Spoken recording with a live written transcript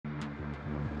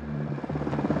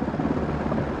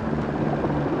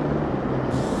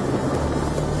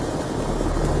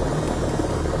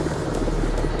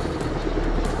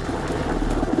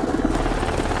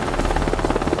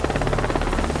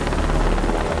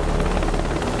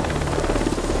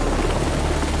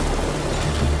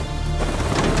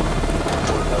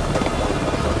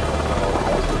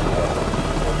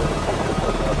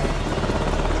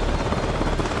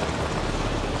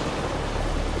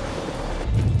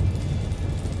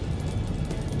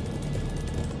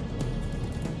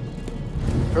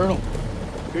Colonel,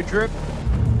 good trip?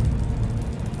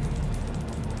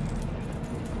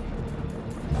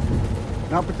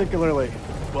 Not particularly.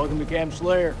 Welcome to Camp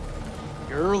Slayer.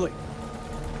 You're early.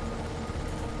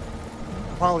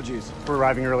 Apologies for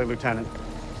arriving early, Lieutenant.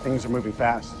 Things are moving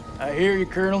fast. I hear you,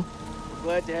 Colonel. We're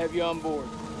glad to have you on board.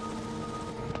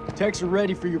 Techs are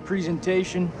ready for your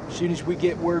presentation. As soon as we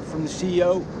get word from the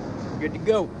CO, we're good to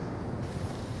go.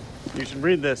 You should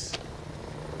read this.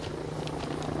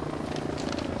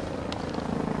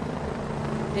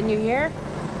 Didn't you hear?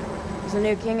 There's a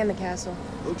new king in the castle.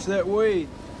 Looks that way.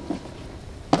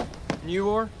 And you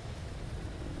are?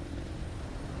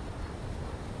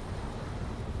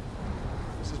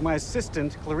 This is my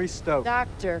assistant, Clarice Stokes.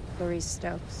 Dr. Clarice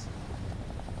Stokes.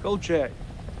 Kolchak.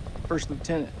 First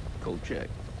Lieutenant Kolchak.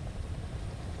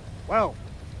 Wow.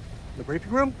 The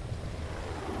briefing room?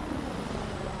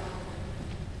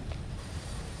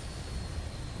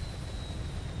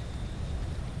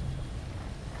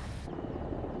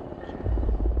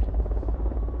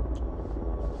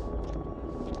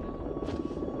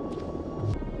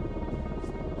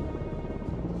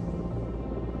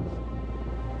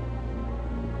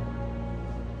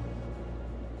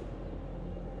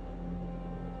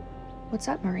 What's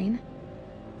up, Marine?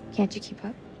 Can't you keep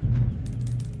up?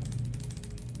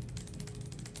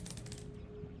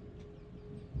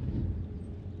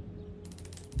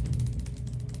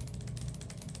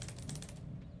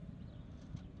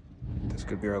 This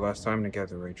could be our last time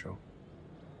together, Rachel.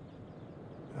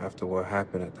 After what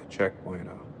happened at the checkpoint,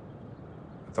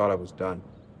 I thought I was done.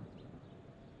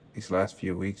 These last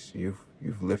few weeks, you've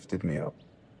lifted me up.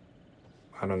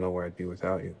 I don't know where I'd be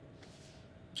without you.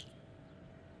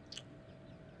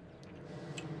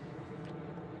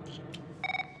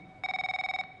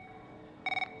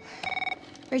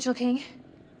 Rachel King?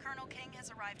 Colonel King has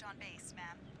arrived on base,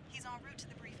 ma'am. He's en route to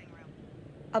the briefing room.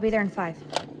 I'll be there in 5.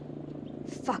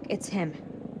 Fuck, it's him.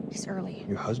 He's early.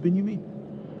 Your husband, you mean?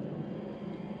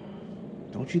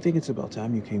 Don't you think it's about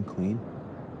time you came clean?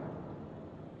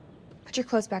 Put your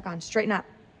clothes back on. Straighten up.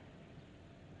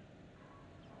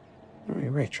 All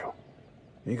right, Rachel.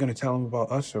 Are you gonna tell him about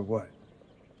us or what?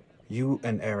 You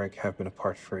and Eric have been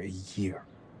apart for a year.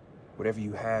 Whatever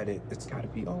you had, it's gotta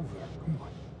be over. Come on.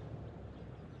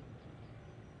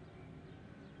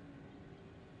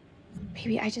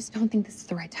 Baby, I just don't think this is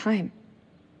the right time.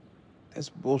 That's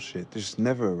bullshit. There's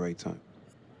never a right time.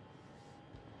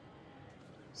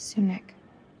 Soon, Nick.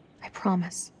 I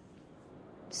promise.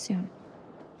 Soon.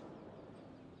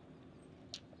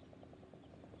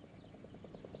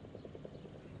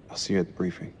 I'll see you at the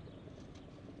briefing.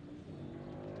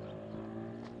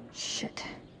 Shit.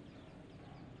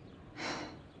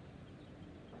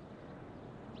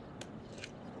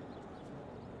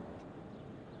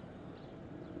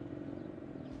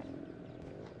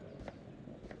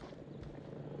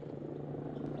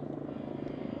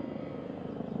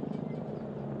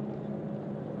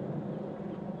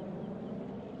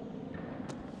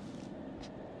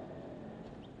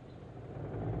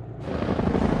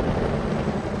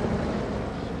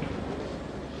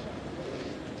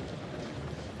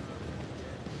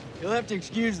 You'll have to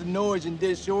excuse the noise and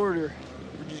disorder.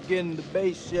 We're just getting the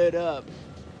base set up.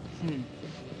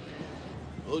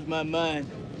 Blows my mind.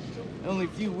 Only a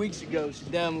few weeks ago,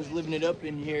 Saddam was living it up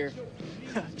in here.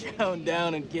 Chowing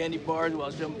down on candy bars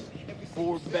while some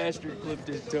poor bastard clipped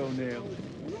his toenail.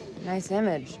 Nice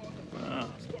image.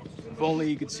 If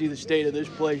only you could see the state of this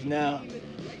place now.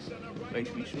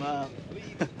 Makes me smile.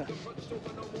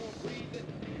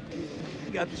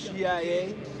 You got the CIA,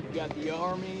 you got the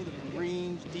Army, the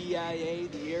Marines, DIA,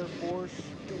 the Air Force.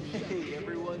 Hey,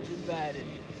 everyone's invited.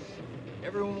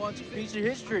 Everyone wants a piece of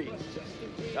history.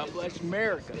 God bless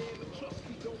America.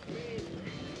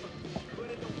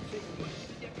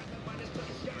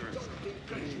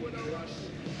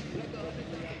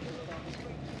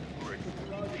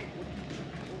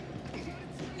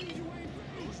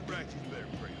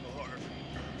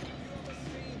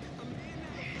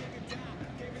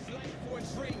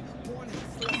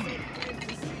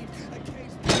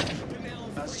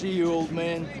 I see you, old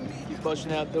man. Keep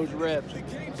busting out those reps.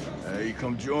 Hey,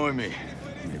 come join me.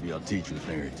 Maybe I'll teach you a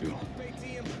thing or two.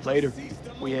 Later,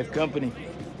 we have company.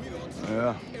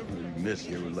 Yeah, maybe Miss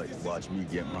here would like to watch me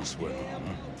get my swell,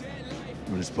 huh?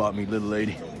 You wanna spot me, little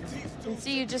lady? Can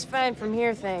see you just fine from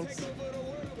here, thanks.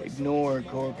 Ignore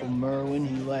Corporal Merwin.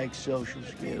 He lacks social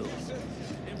skills.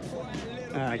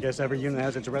 I guess every unit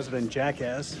has its resident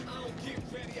jackass.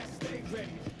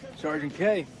 Sergeant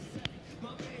K.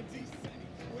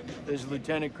 This is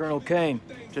Lieutenant Colonel Kane.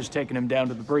 Just taking him down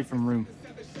to the briefing room.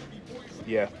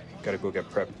 Yeah, gotta go get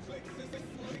prepped.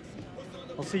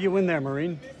 I'll see you in there,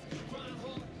 Marine.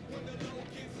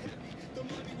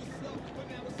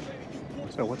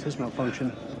 So what's his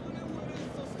malfunction?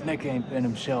 Nick ain't been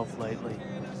himself lately.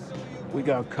 We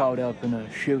got caught up in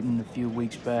a shooting a few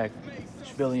weeks back.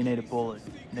 Civilian ate a bullet.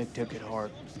 Nick took it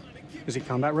hard. Is he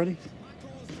combat ready?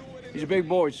 He's a big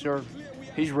boy, sir.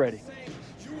 He's ready.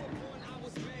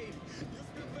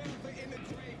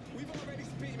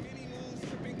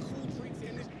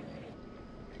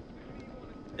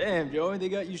 Damn, Joey, they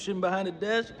got you sitting behind a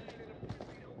desk?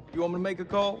 You want me to make a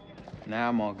call? Nah,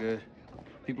 I'm all good.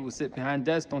 People who sit behind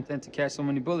desks don't tend to catch so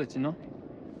many bullets, you know?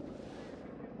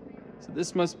 So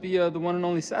this must be the one and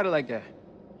only satellite guy.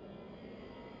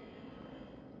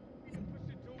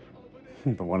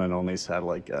 The one and only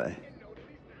satellite guy.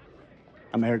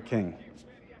 I'm Eric King.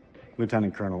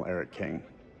 Lieutenant Colonel Eric King.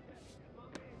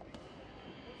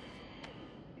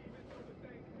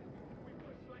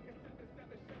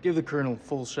 Give the colonel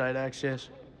full site access.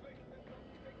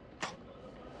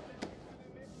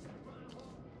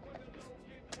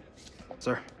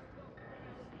 Sir.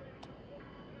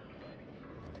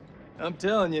 I'm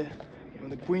telling you,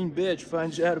 when the queen bitch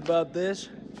finds out about this,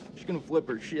 she's gonna flip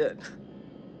her shit.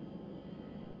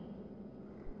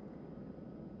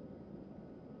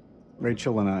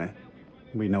 Rachel and I,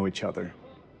 we know each other.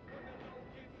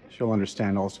 She'll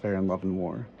understand all's fair in love and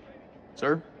war.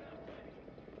 Sir?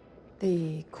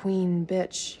 The queen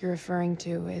bitch you're referring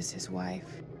to is his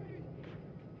wife.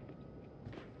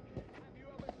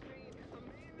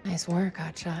 Nice work,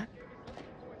 hotshot.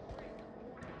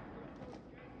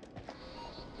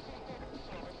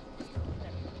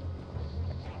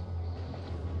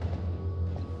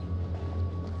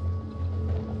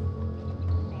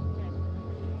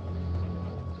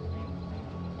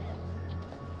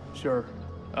 Sir,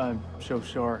 I'm so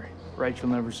sorry. Rachel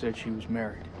never said she was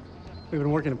married. We've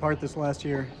been working apart this last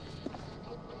year.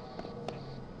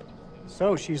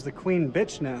 So, she's the queen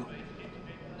bitch now.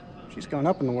 She's gone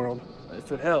up in the world.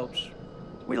 If it helps,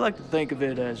 we like to think of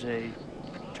it as a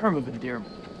term of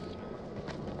endearment.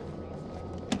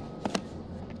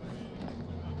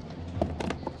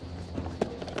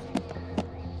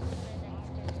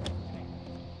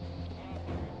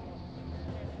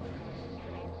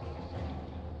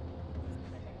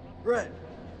 Brett,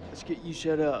 let's get you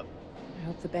set up. I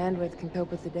hope the bandwidth can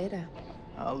cope with the data.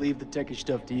 I'll leave the techie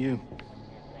stuff to you.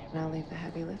 And I'll leave the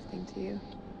heavy lifting to you.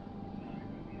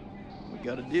 We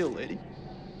got a deal, lady.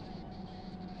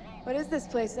 What is this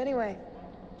place, anyway?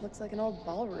 Looks like an old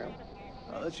ballroom.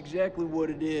 That's exactly what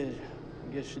it is.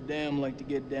 I guess Saddam liked to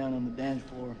get down on the dance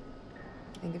floor.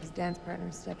 I think if his dance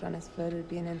partner stepped on his foot, it'd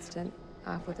be an instant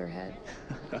off with her head.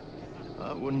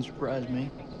 It wouldn't surprise me.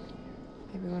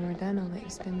 Maybe when we're done, I'll let you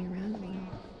spin me around a little.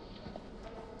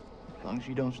 As long as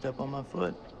you don't step on my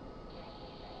foot.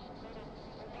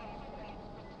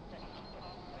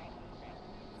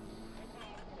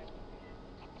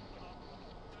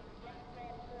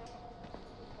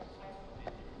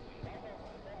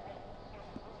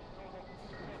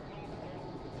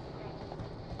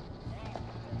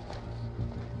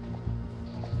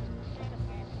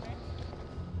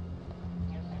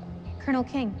 Colonel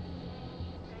King.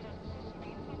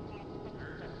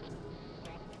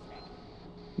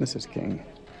 Mrs. King.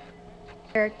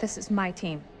 Eric, this is my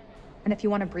team. And if you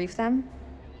want to brief them,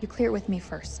 you clear it with me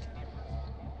first.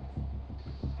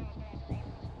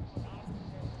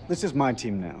 This is my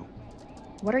team now.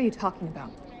 What are you talking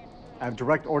about? I have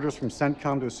direct orders from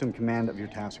CENTCOM to assume command of your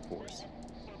task force.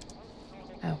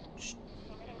 Ouch.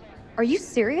 Are you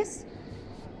serious?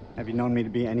 Have you known me to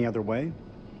be any other way?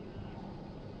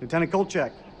 Lieutenant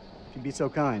Kolchak, if you'd be so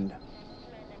kind.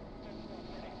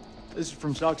 This is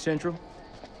from SOC Central.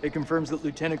 It confirms that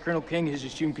Lieutenant Colonel King has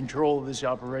assumed control of this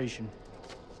operation.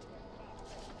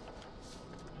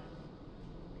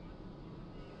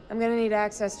 I'm gonna need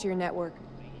access to your network.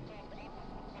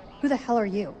 Who the hell are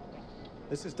you?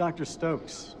 This is Dr.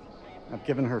 Stokes. I've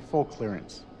given her full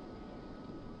clearance.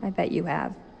 I bet you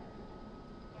have.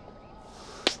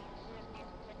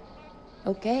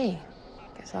 Okay.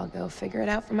 Guess I'll go figure it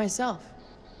out for myself.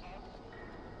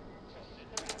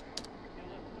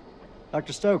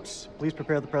 Dr. Stokes, please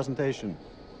prepare the presentation.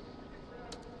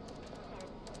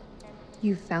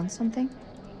 You found something?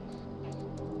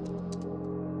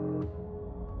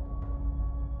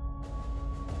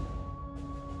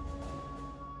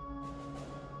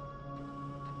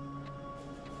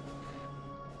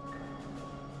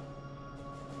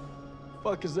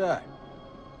 Fuck is that?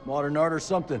 Modern art or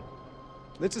something?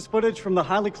 This is footage from the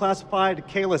highly classified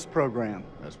Kalis program.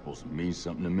 That's supposed to mean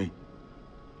something to me.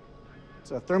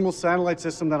 It's a thermal satellite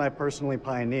system that I personally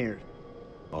pioneered.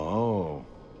 Oh,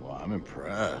 well, I'm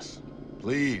impressed.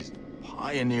 Please,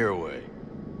 pioneer away.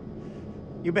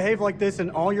 You behave like this in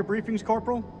all your briefings,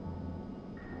 Corporal?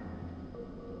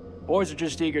 Boys are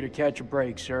just eager to catch a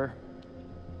break, sir.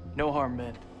 No harm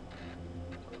meant.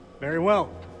 Very well.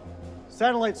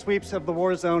 Satellite sweeps of the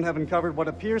war zone have uncovered what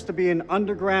appears to be an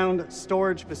underground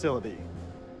storage facility.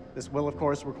 This will, of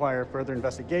course, require further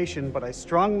investigation, but I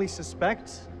strongly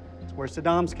suspect it's where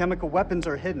Saddam's chemical weapons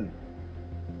are hidden.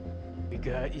 We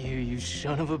got you, you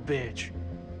son of a bitch.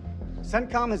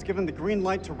 CENTCOM has given the green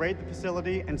light to raid the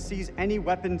facility and seize any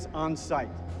weapons on site.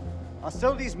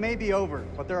 Hostilities may be over,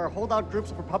 but there are holdout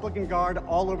groups of Republican Guard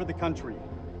all over the country.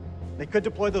 They could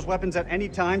deploy those weapons at any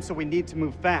time, so we need to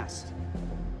move fast.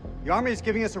 The Army is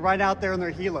giving us a ride out there in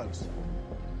their helos.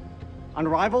 On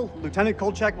arrival, Lieutenant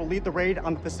Kolchak will lead the raid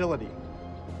on the facility.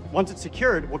 Once it's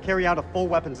secured, we'll carry out a full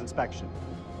weapons inspection.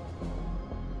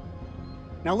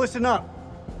 Now listen up.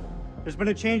 There's been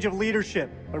a change of leadership,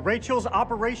 but Rachel's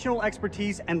operational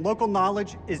expertise and local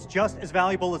knowledge is just as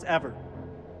valuable as ever.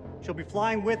 She'll be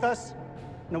flying with us,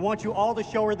 and I want you all to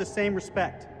show her the same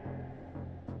respect.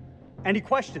 Any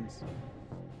questions?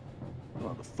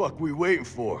 What the fuck we waiting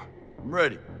for? I'm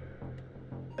ready.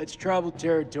 It's tribal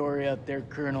territory out there,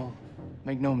 Colonel.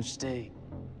 Make no mistake.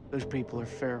 Those people are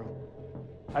feral.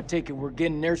 I take it we're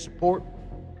getting their support?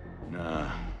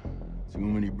 Nah. Too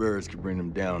many birds could bring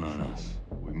them down on us.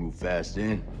 We move fast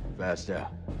in, fast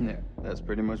out. Yeah, that's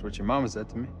pretty much what your mama said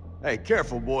to me. Hey,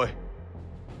 careful, boy.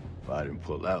 If I didn't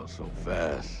pull out so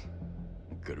fast,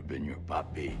 it could have been your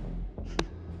papi.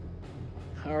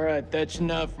 All right, that's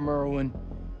enough, Merwin.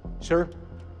 Sir,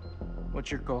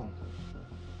 what's your call?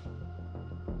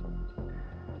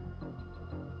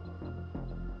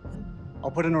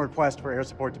 I'll put in a request for air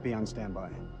support to be on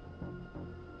standby.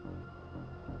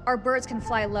 Our birds can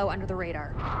fly low under the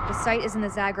radar. The site is in the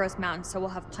Zagros Mountains, so we'll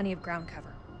have plenty of ground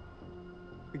cover.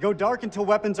 We go dark until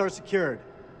weapons are secured.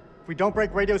 If we don't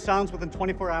break radio sounds within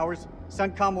 24 hours,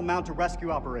 CENTCOM will mount a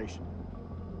rescue operation.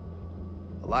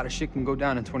 A lot of shit can go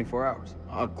down in 24 hours.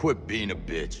 I'll quit being a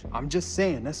bitch. I'm just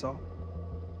saying, that's all.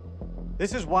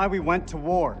 This is why we went to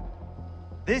war.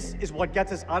 This is what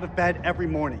gets us out of bed every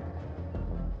morning.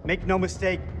 Make no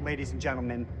mistake, ladies and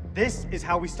gentlemen, this is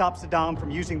how we stop Saddam from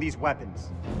using these weapons.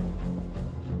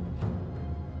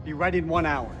 Be ready in 1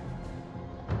 hour.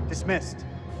 Dismissed.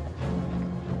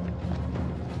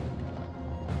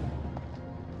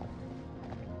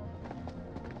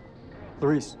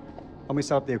 Clarice, help me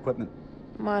set up the equipment.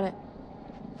 I'm on it.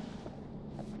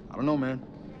 I don't know, man.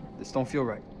 This don't feel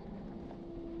right.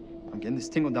 I'm getting this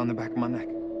tingle down the back of my neck.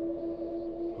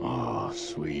 Oh,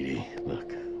 sweetie.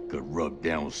 Look, good rub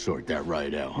down will sort that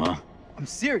right out, huh? I'm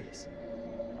serious.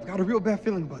 I've got a real bad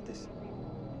feeling about this.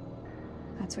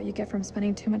 That's what you get from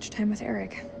spending too much time with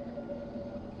Eric.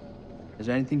 Is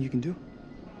there anything you can do?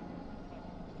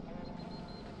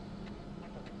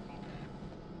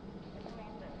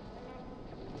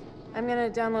 I'm gonna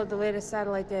download the latest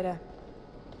satellite data.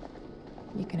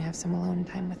 You can have some alone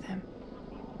time with him.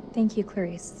 Thank you,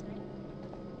 Clarice.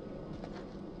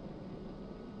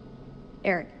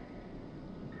 Eric,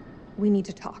 we need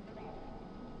to talk.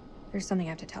 There's something I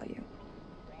have to tell you.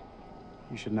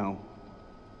 You should know,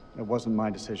 it wasn't my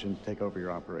decision to take over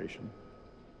your operation.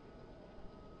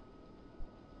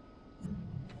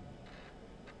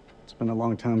 It's been a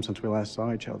long time since we last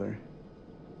saw each other.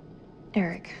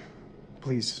 Eric.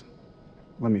 Please,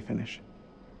 let me finish.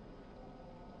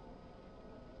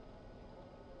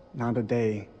 Not a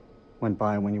day went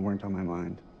by when you weren't on my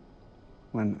mind,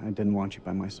 when I didn't want you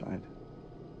by my side.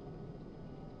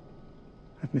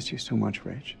 I've missed you so much,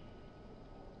 Rach.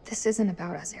 This isn't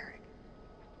about us, Eric.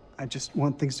 I just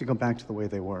want things to go back to the way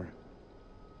they were.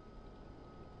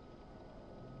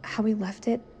 How we left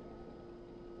it,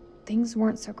 things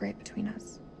weren't so great between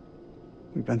us.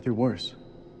 We've been through worse.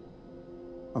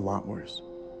 A lot worse.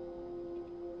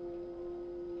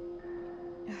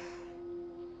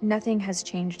 Nothing has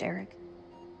changed, Eric.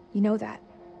 You know that.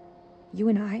 You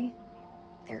and I,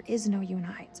 there is no you and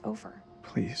I. It's over.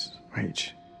 Please,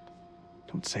 Rach,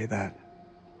 don't say that.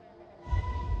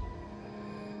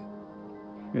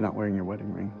 You're not wearing your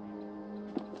wedding ring.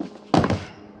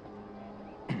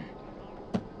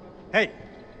 Hey,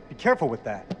 be careful with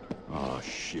that. Oh,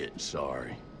 shit,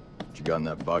 sorry. What you got in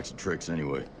that box of tricks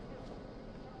anyway?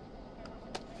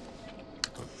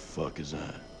 What the fuck is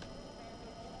that?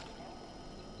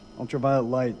 Ultraviolet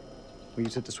light. We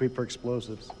use it to sweep for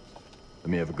explosives. Let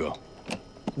me have a go.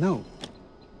 No.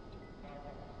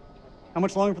 How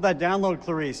much longer for that download,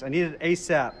 Clarice? I need it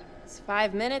ASAP. Is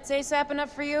 5 minutes ASAP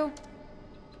enough for you?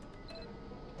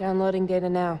 Downloading data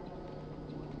now.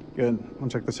 Good. I'll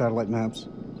check the satellite maps.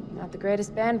 Not the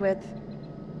greatest bandwidth.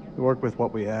 We work with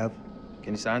what we have.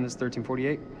 Can you sign this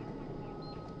 1348?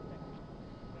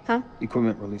 Huh?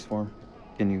 Equipment release form.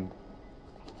 Can you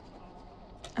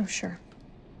Oh, sure.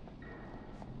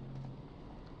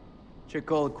 Check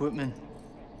all equipment,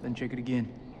 then check it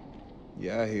again.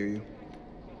 Yeah, I hear you.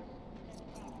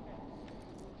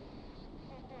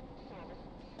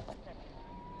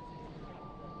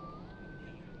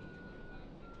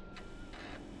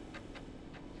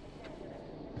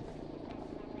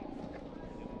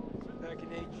 Back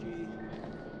in HE.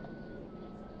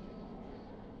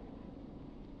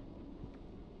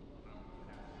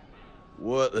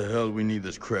 What the hell do we need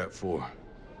this crap for?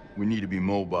 We need to be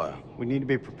mobile. We need to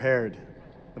be prepared.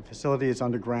 The facility is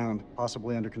underground,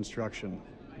 possibly under construction.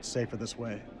 It's safer this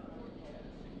way.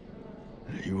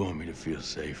 You want me to feel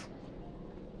safe?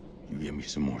 You give me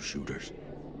some more shooters.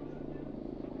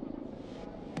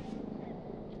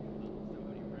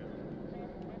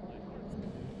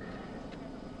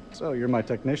 So, you're my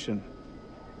technician.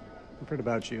 I've heard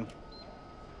about you.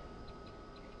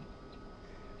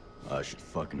 I should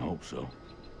fucking hope so.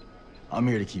 I'm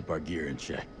here to keep our gear in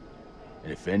check.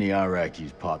 And if any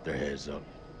Iraqis pop their heads up,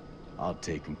 I'll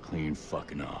take them clean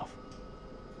fucking off.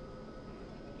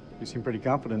 You seem pretty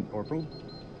confident, Corporal.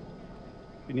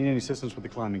 If you need any assistance with the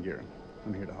climbing gear,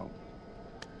 I'm here to help.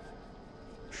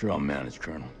 Sure, I'll manage,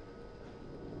 Colonel.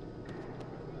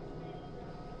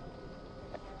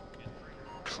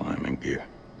 Climbing gear.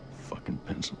 Fucking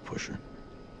pencil pusher.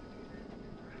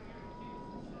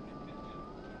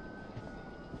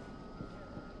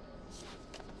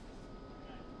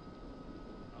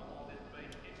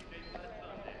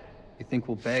 You think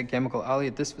we'll bag Chemical Ali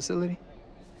at this facility?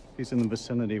 If he's in the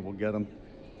vicinity, we'll get him.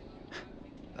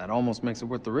 That almost makes it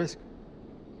worth the risk.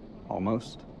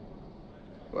 Almost.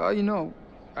 Well, you know,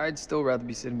 I'd still rather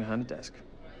be sitting behind a desk.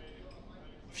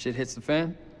 If shit hits the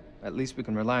fan, at least we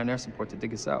can rely on air support to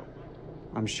dig us out.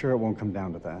 I'm sure it won't come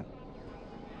down to that.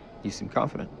 You seem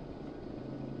confident.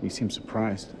 You seem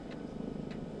surprised.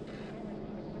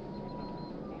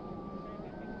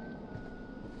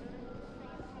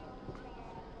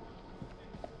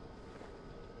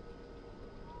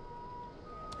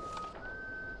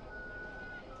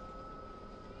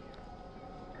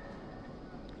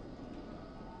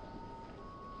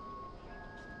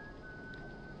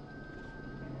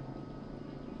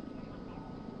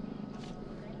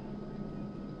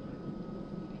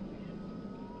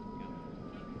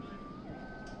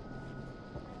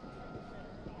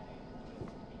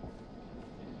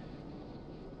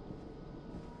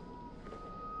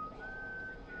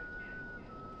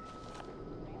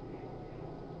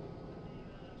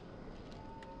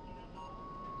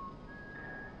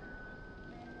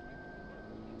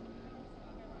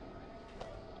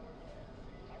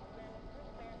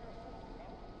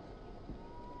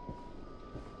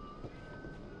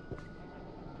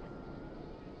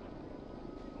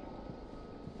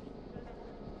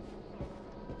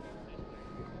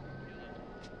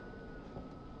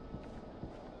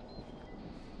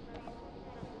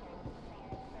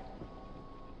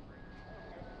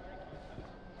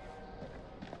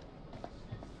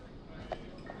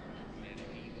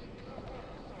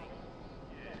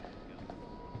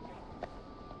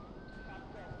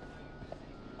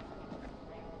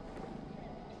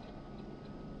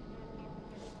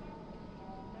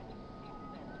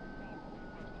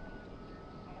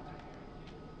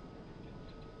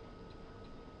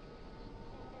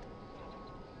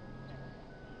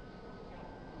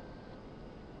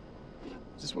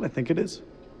 Is this what I think it is?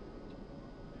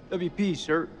 WP,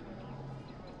 sir.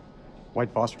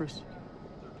 White phosphorus?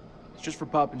 It's just for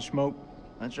popping smoke,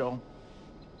 that's all.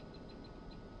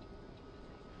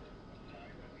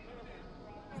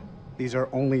 These are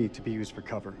only to be used for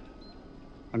cover.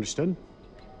 Understood?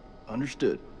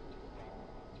 Understood.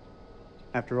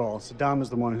 After all, Saddam is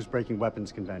the one who's breaking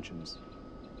weapons conventions,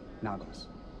 not us.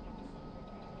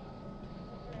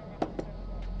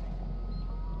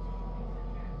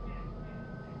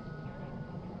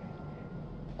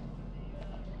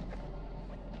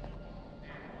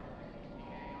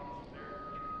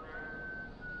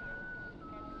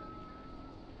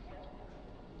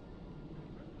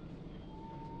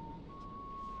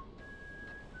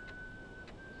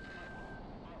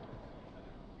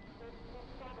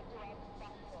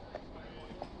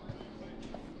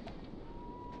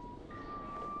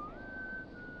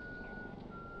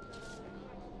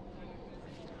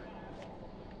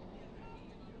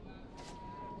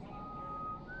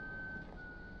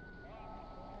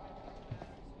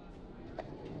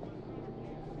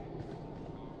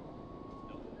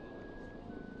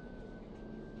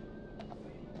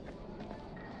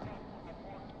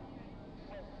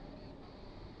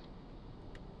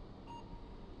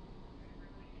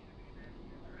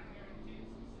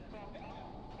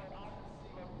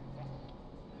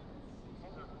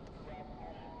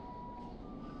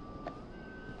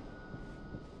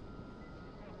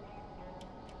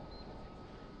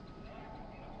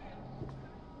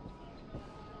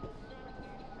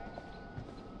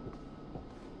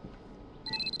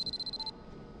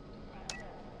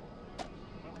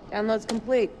 Download's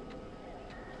complete.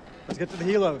 Let's get to the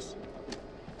helos.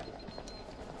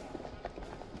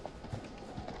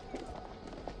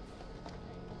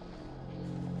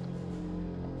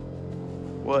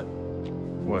 What?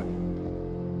 What?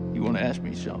 You want to ask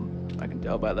me something? I can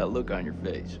tell by that look on your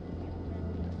face.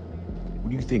 What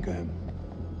do you think of him?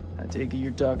 I take it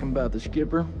you're talking about the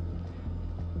skipper?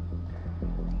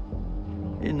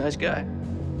 He's a nice guy.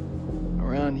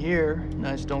 Around here,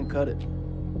 nice don't cut it.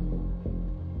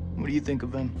 What do you think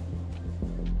of him?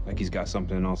 Like he's got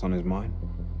something else on his mind?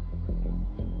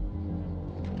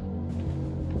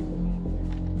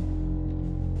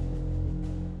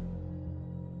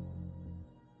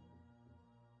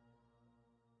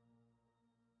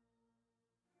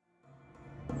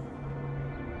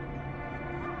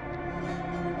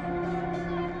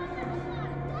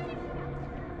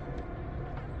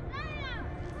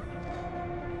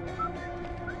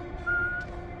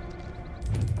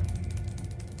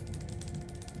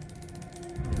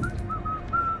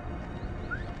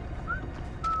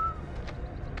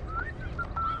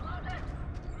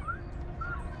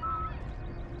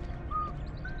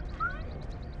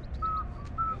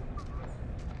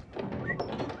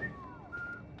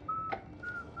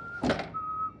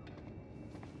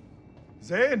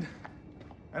 زين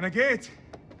أنا جيت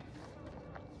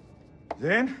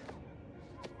زين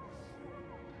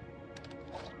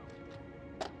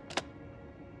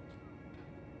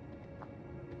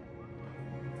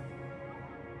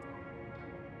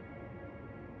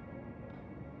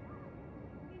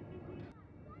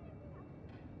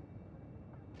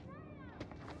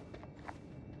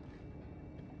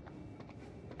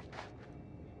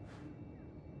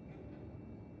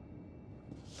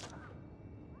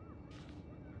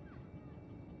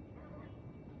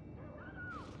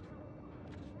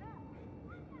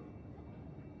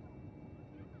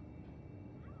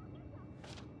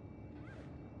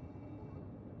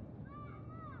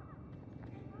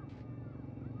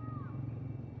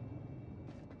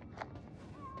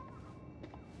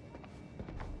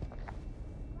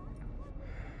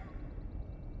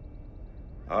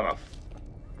عرف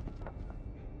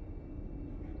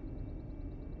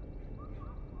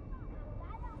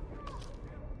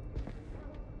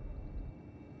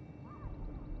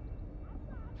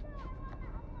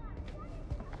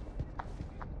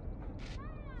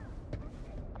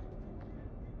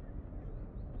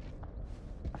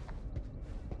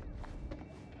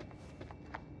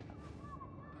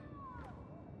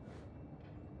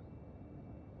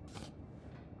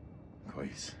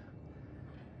كويس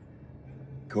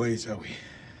كويس أوي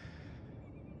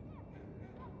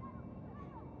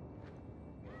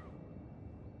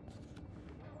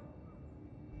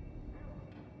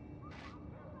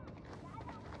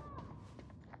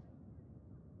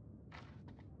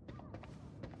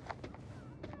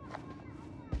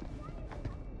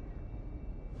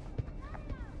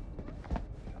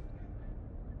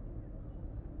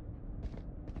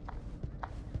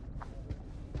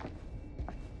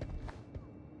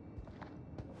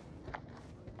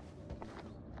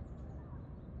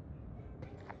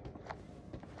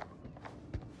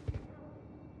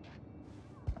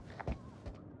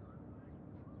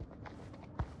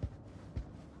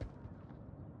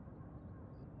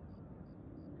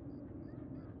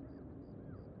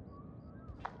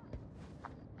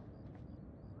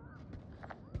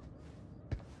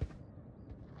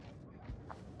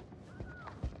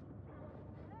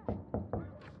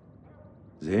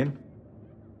زين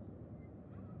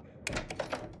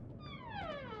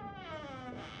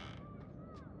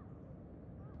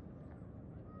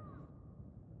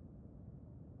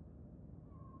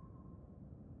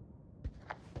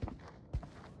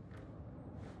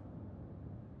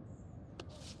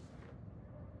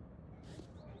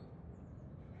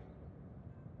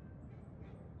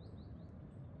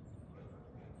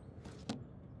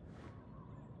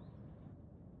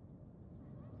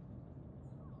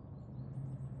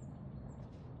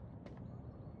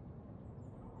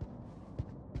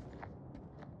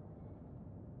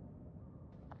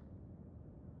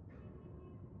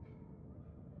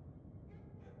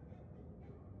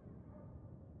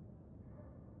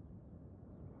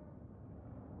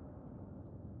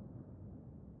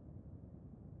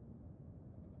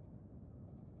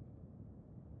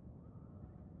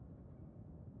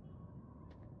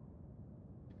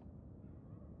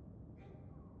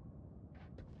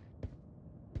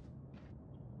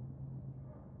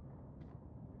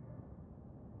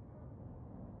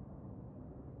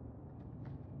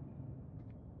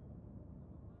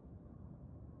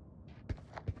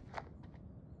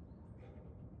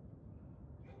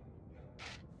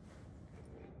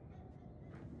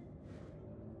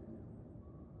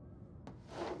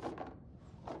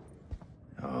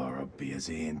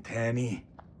زين تاني.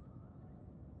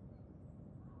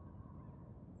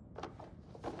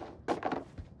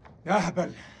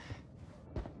 اهبل.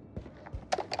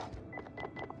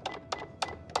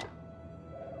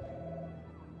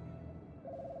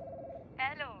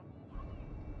 الو.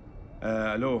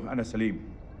 الو، انا سليم.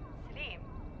 سليم.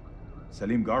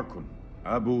 سليم جاركون،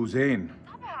 ابو زين.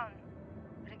 طبعا.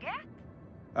 رجعت؟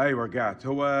 ايوه رجعت.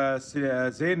 هو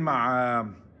زين مع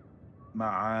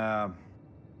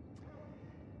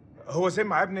هو زين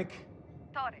مع ابنك؟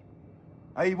 طارق.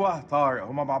 ايوه طارق،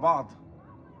 هما مع بعض.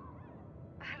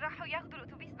 راحوا ياخدوا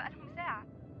الاتوبيس بقالهم ساعة.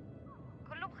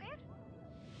 كله بخير؟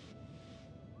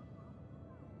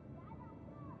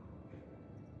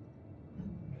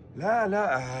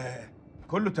 لا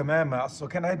كله تمام. اصله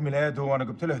كان عيد ميلاده وانا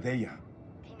جبت له هديه.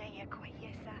 دي نية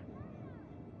كويسة.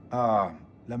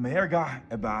 لما يرجع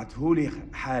ابعتهولي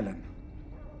حالا.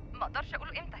 ما اقدرش اقول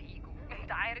امتى هيجوا،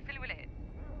 انت عارف الولاد.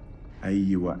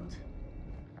 اي وقت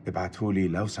ابعتهولي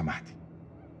لو سمحتي.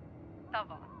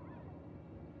 طبعا.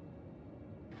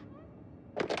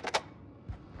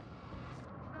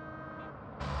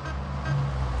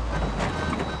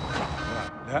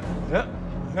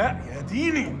 لا يا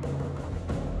ديني،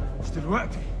 مش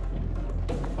دلوقتي.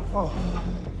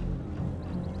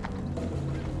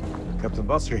 كابتن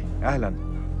بصري، اهلا.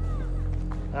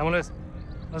 يا ملازم،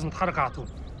 لازم نتحرك على طول.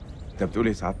 انت بتقول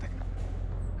ايه سعادتك؟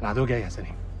 العدو جاي يا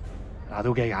سليم.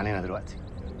 العدو جاي علينا دلوقتي.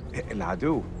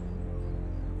 العدو؟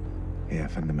 إيه يا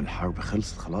فندم، الحرب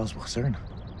خلصت خلاص وخسرنا.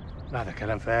 لا ده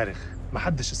كلام فارغ،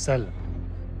 محدش اتسلم.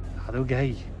 العدو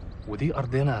جاي ودي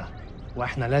أرضنا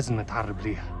وإحنا لازم نتعرب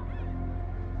ليها.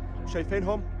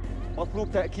 شايفينهم؟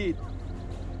 مطلوب تأكيد.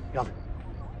 يلا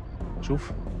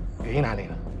شوف، جايين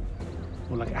علينا.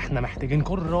 بقول لك إحنا محتاجين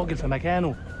كل راجل في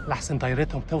مكانه لحسن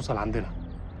طيارتهم توصل عندنا.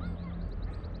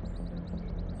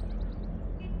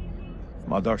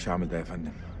 ما اقدرش اعمل ده يا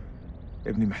فندم،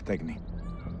 ابني محتاجني.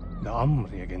 ده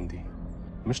أمر يا جندي،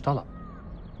 مش طلب.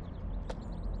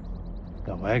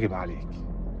 ده واجب عليك.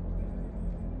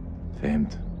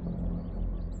 فهمت.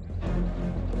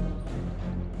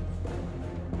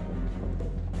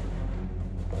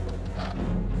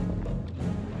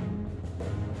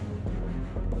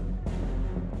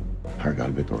 هرجع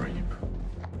البيت قريب.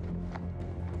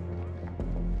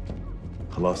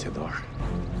 خلاص يا دار،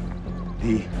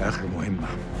 دي آخر مهمة.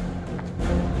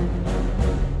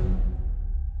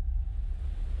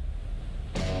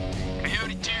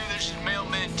 Coyote 2, this is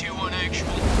Mailman 2-1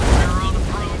 actual. We're on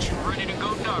approach, ready to go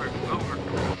dark. Over.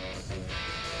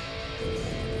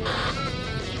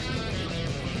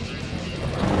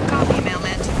 Copy,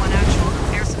 Mailman 2-1 actual.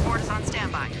 Air support is on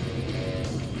standby.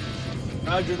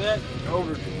 Roger that.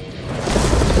 Over.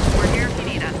 We're here if you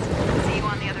need us. See you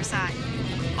on the other side.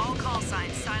 All call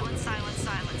signs, silence, silence,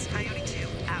 silence. Coyote 2,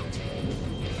 out.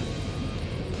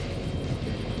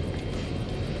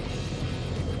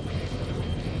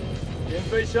 Get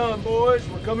face on, boys.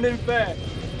 We're coming in fast.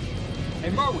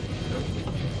 Hey, Marwood.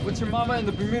 What's your mama and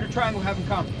the Bermuda Triangle have in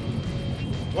common?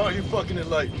 Why are you fucking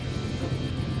enlightened?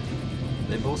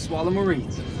 They both swallow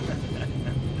Marines.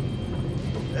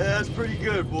 Yeah, that's pretty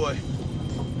good, boy.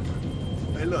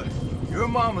 Hey, look, your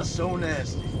mama's so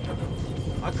nasty.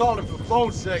 I called her for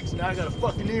phone sex, and I got a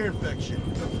fucking ear infection.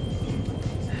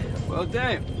 Well,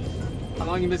 damn. How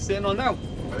long you been sitting on that one?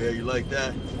 Oh, yeah, you like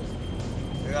that?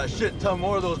 I got a shit ton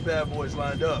more of those bad boys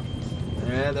lined up.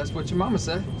 Yeah, that's what your mama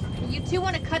said. You two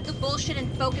want to cut the bullshit and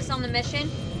focus on the mission?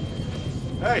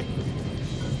 Hey,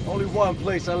 only one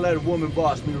place I let a woman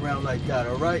boss me around like that,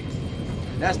 all right?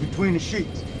 That's between the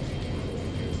sheets.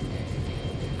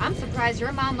 I'm surprised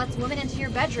your mom lets women into your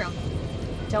bedroom.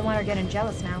 Don't want her getting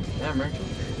jealous now. Damn, Rachel.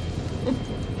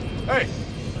 Hey,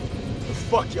 the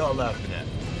fuck y'all laughing at?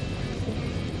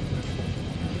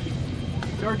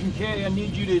 Sergeant K, I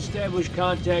need you to establish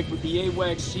contact with the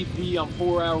AWACS CP on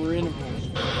 4-hour intervals.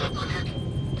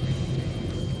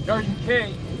 Sergeant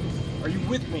K, are you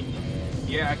with me?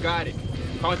 Yeah, I got it.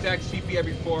 Contact CP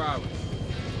every 4 hours.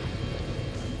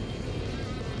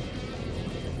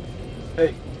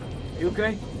 Hey, you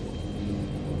okay?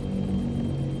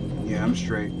 Yeah, I'm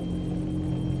straight.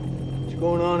 What's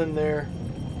going on in there?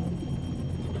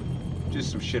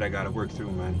 Just some shit I gotta work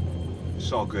through, man.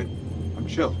 It's all good. I'm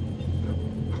chill.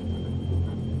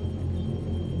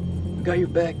 I got your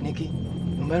back, Nikki.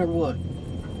 No matter what.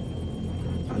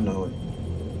 I know it.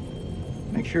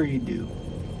 Make sure you do.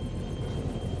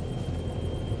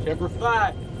 Semper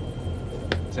Fi.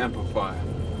 Semper Fi.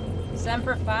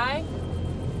 Semper Fi?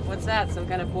 What's that, some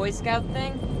kind of Boy Scout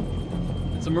thing?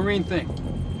 It's a Marine thing.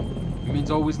 It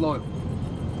means always loyal.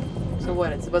 So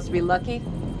what, it's supposed to be lucky?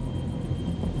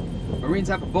 Marines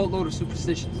have a boatload of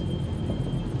superstitions.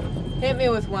 Hit me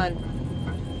with one.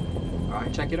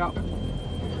 Alright, check it out.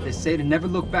 They say to never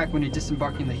look back when you're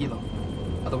disembarking the helo.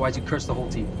 Otherwise you curse the whole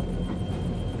team.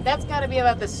 That's gotta be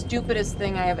about the stupidest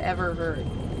thing I have ever heard.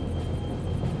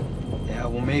 Yeah,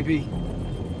 well maybe.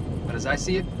 But as I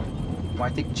see it, why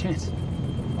take a chance?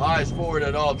 Eyes forward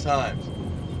at all times.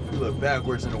 You look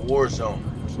backwards in a war zone.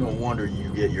 It's no wonder you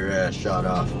get your ass shot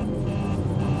off.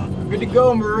 Good to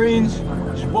go, Marines.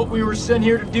 It's what we were sent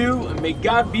here to do, and may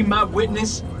God be my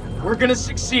witness. We're gonna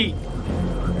succeed.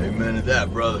 Amen to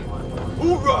that, brother.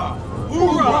 Hoorah!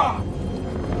 Hoorah!